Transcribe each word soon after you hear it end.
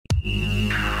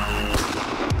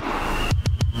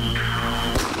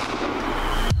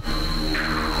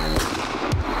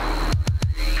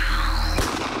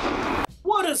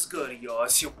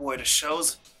it's your boy, The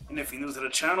Shows, and if you're new to the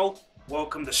channel,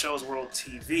 welcome to Shows World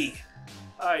TV.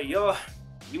 Alright, y'all,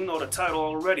 you know the title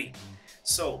already,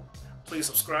 so please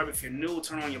subscribe if you're new,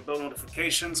 turn on your bell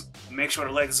notifications, and make sure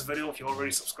to like this video if you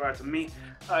already subscribed to me.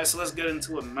 Alright, so let's get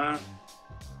into it, man.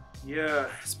 Yeah,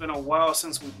 it's been a while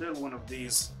since we did one of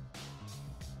these.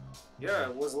 Yeah,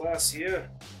 it was last year.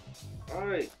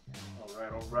 Alright,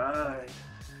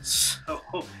 so,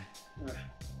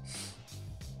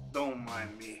 don't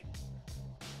mind me.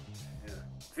 Yeah.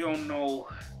 If you don't know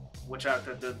which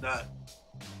actor did that,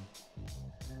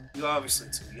 you're obviously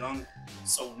too young.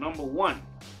 So number one,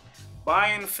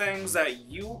 buying things that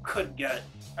you could get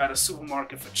at a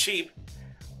supermarket for cheap.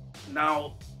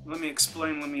 Now, let me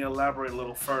elaborate a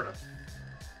little further.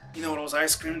 You know those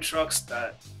ice cream trucks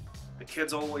that the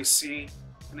kids always see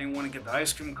and they want to get the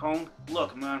ice cream cone?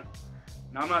 Look, man,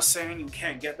 now I'm not saying you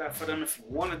can't get that for them. If you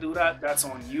want to do that, that's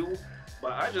on you.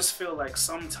 But I just feel like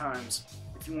sometimes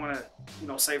if you want to,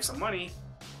 save some money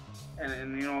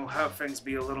and have things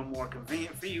be a little more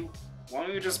convenient for you, why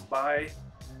don't you just buy,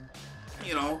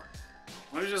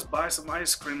 some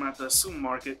ice cream at the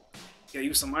supermarket, get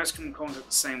you some ice cream cones at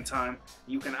the same time.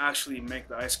 You can actually make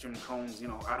the ice cream cones,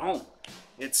 at home.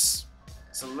 It's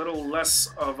a little less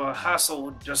of a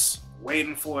hassle just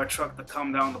waiting for a truck to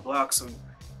come down the block so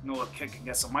a kid can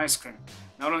get some ice cream.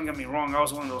 Now, don't get me wrong, I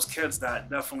was one of those kids that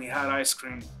definitely had ice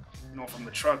cream, from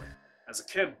the truck as a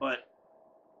kid, but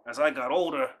as I got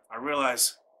older, I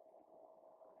realized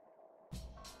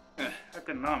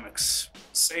economics,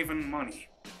 saving money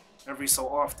every so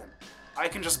often. I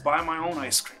can just buy my own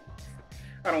ice cream.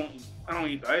 I don't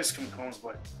eat the ice cream cones,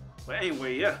 but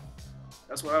anyway, yeah,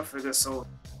 that's what I figured. So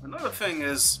another thing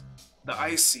is the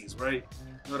ices, right?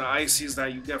 The ices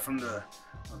that you get from the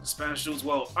Spanish dudes.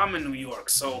 Well, I'm in New York,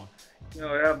 so they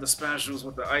have the Spanish dudes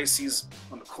with the ices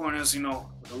on the corners,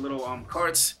 with the little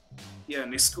carts. Yeah,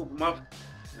 and they scoop them up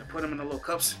and put them in the little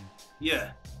cups.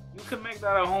 Yeah, you can make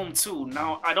that at home too.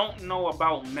 Now, I don't know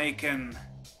about making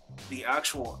the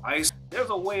actual ice. There's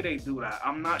a way they do that.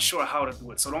 I'm not sure how to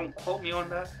do it, so don't quote me on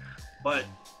that. But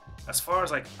as far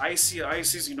as like ices, the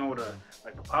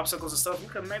popsicles and stuff, you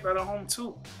can make that at home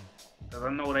too. Because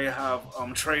I know they have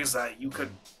trays that you could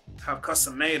have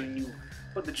custom made and you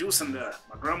put the juice in there.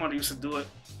 My grandmother used to do it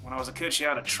when I was a kid. She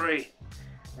had a tray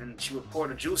and she would pour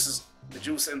the juice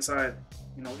inside,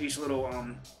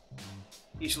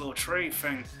 each little tray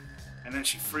thing, and then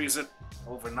she freeze it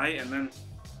overnight, and then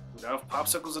we'd have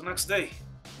popsicles the next day.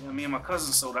 Me and my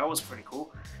cousin, so that was pretty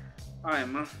cool. Alright,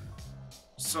 man.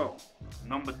 So,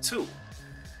 number two.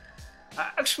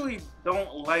 I actually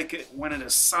don't like it when it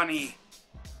is sunny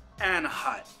and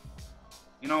hot.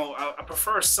 I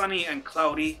prefer sunny and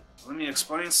cloudy. Let me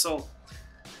explain. So,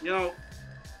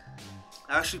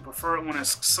 I actually prefer it when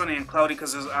it's sunny and cloudy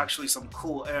because there's actually some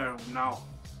cool air. Now,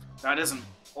 that isn't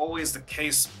always the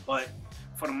case, but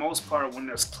for the most part, when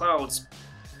there's clouds,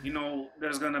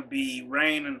 there's gonna be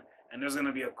rain and there's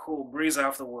gonna be a cool breeze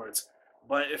afterwards.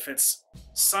 But if it's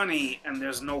sunny and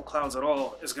there's no clouds at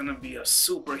all, it's gonna be a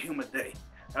super humid day.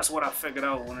 That's what I figured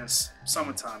out when it's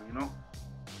summertime,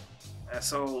 And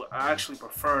so I actually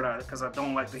prefer that because I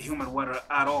don't like the humid weather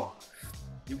at all.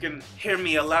 You can hear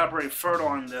me elaborate further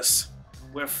on this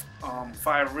with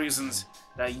 5 reasons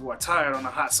that you are tired on a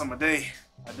hot summer day.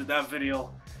 I did that video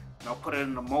and I'll put it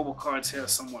in the mobile cards here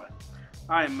somewhere.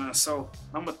 Alright, man, so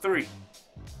number 3.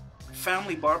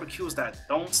 Family barbecues that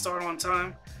don't start on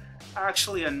time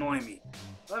actually annoy me.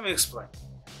 Let me explain.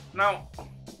 Now,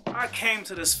 I came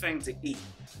to this thing to eat.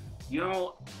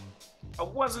 I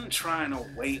wasn't trying to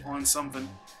wait on something.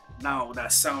 Now,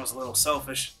 that sounds a little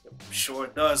selfish. Sure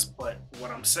it does, but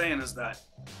what I'm saying is that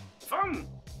if I'm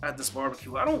at this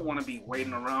barbecue, I don't want to be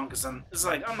waiting around because it's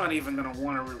like I'm not even going to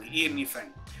want to really eat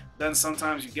anything. Then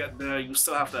sometimes you get there, you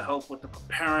still have to help with the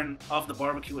preparing of the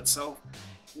barbecue itself.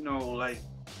 Like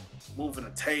moving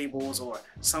the tables or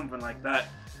something like that.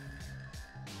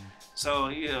 So,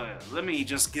 yeah, let me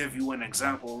just give you an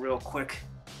example real quick.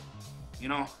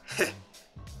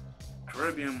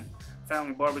 Caribbean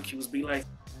family barbecues be like,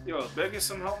 yo, beg you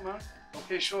some help, man?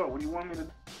 Okay, sure, what do you want me to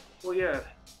do? Well, yeah,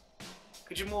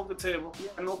 could you move the table?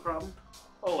 Yeah, no problem.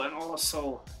 Oh, and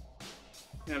also,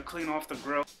 clean off the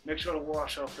grill. Make sure to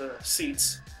wash off the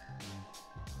seats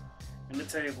and the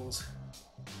tables.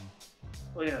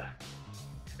 Oh, yeah.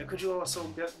 And could you also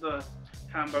get the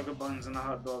hamburger buns and the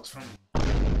hot dogs from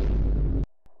me?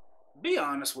 Be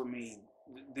honest with me.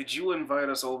 Did you invite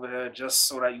us over here just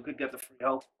so that you could get the free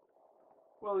help?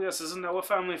 Well, yes, isn't that what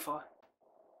family for?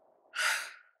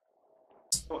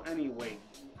 So anyway,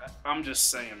 I'm just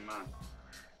saying, man.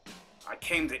 I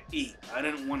came to eat. I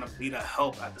didn't want to be the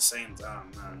help at the same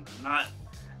time, man. Not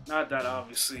Not that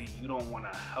obviously you don't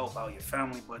want to help out your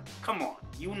family, but come on,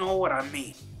 you know what I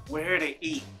mean. We're here to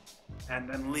eat and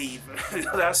then leave.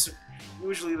 That's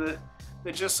usually the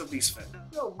gist of these things.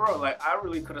 Yo, bro, like I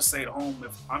really could have stayed home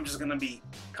if I'm just gonna be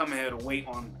coming here to wait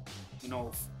on, you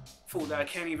know, food that I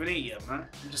can't even eat yet, man.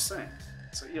 I'm just saying.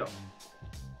 So yo.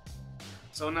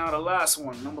 So now the last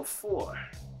one, number 4.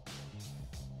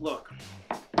 Look,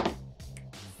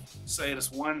 say this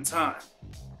one time.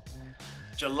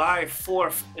 July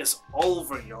 4th is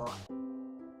over, y'all.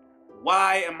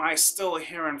 Why am I still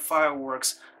hearing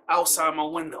fireworks outside my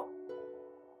window?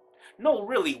 No,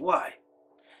 really, why?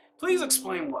 Please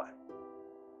explain why.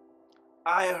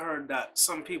 I heard that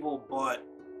some people bought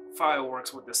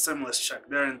fireworks with the stimulus check,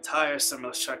 their entire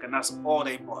stimulus check, and that's all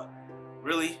they bought.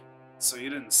 Really? So you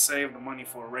didn't save the money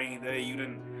for a rainy day, you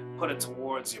didn't put it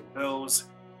towards your bills,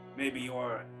 maybe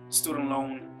your student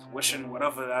loan, tuition,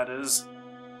 whatever that is.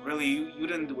 Really, you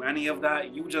didn't do any of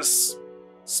that, you just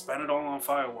spent it all on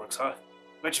fireworks, huh?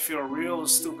 Bet you feel real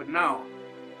stupid now.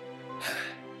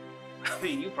 I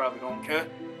mean, you probably don't care.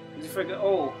 You figure,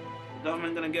 oh, the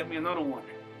government gonna get me another one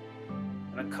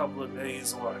in a couple of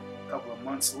days or a couple of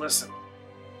months. Listen,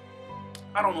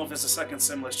 I don't know if there's a second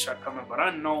stimulus check coming, but I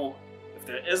know if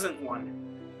there isn't one,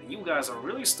 then you guys are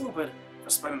really stupid for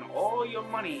spending all your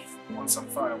money on some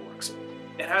fireworks.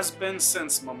 It has been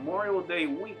since Memorial Day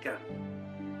weekend,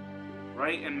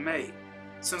 right in May,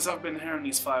 since I've been hearing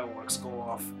these fireworks go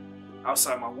off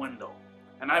outside my window.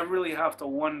 And I really have to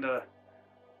wonder,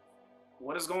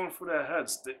 what is going through their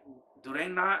heads? Do they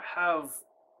not have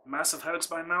massive headaches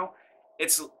by now?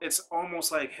 It's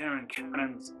almost like hearing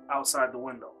cannons outside the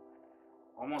window.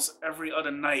 Almost every other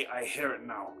night I hear it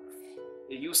now.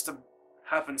 It used to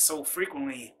happen so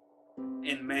frequently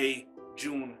in May,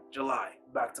 June, July,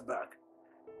 back to back.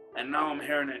 And now I'm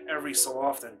hearing it every so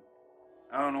often.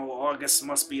 I don't know, August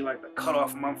must be like the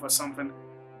cutoff month or something,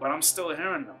 but I'm still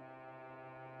hearing them.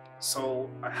 So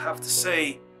I have to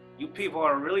say, you people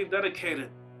are really dedicated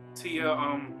to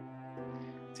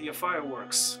your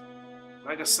fireworks.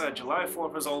 Like I said, July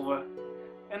 4th is over.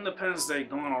 Independence Day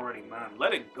gone already, man.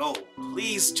 Let it go.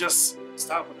 Please just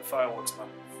stop with the fireworks, man.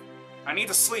 I need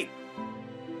to sleep.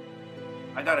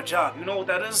 I got a job. You know what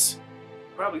that is?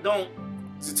 Probably don't.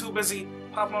 Is it too busy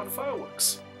popping off the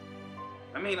fireworks?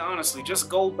 I mean, honestly, just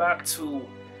go back to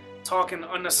talking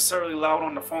unnecessarily loud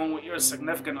on the phone with your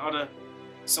significant other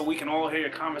so we can all hear your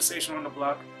conversation on the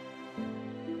block.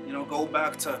 You know, go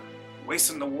back to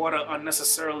wasting the water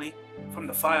unnecessarily from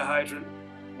the fire hydrant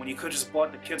when you could just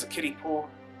bought the kids a kiddie pool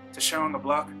to share on the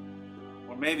block,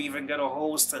 or maybe even get a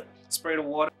hose to spray the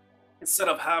water instead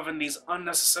of having these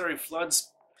unnecessary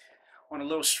floods on the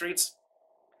little streets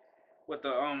with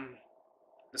the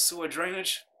sewer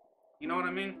drainage. You know what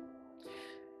I mean?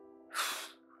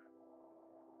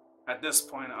 At this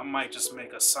point, I might just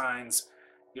make a signs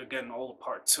you're getting old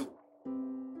part 2.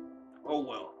 Oh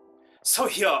well. So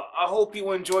yeah, I hope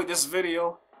you enjoyed this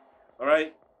video.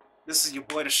 Alright? This is your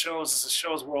boy The Shows. This is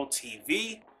Shows World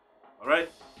TV.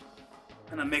 Alright?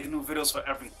 And I make new videos for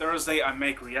every Thursday. I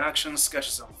make reactions,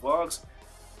 sketches, and vlogs.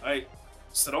 Alright?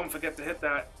 So don't forget to hit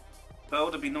that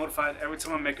bell to be notified every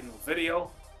time I make a new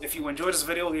video. If you enjoyed this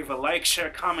video, leave a like, share,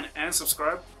 comment, and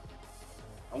subscribe.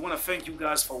 I want to thank you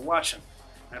guys for watching.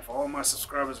 And for all my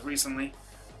subscribers recently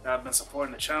that have been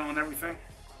supporting the channel and everything.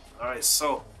 Alright,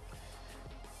 so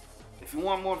if you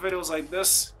want more videos like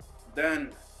this,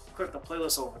 then click the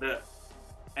playlist over there.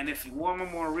 And if you want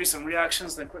more recent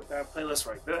reactions, then click that playlist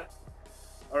right there.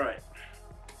 Alright.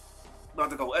 About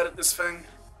to go edit this thing.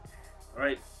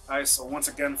 Alright, so once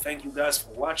again, thank you guys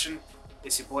for watching.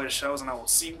 It's your boy The Shows, and I will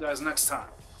see you guys next time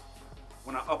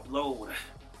when I upload.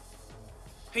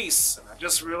 Peace. And I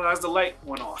just realized the light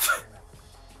went off.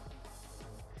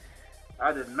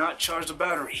 I did not charge the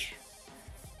battery.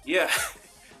 Yeah.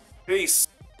 Peace.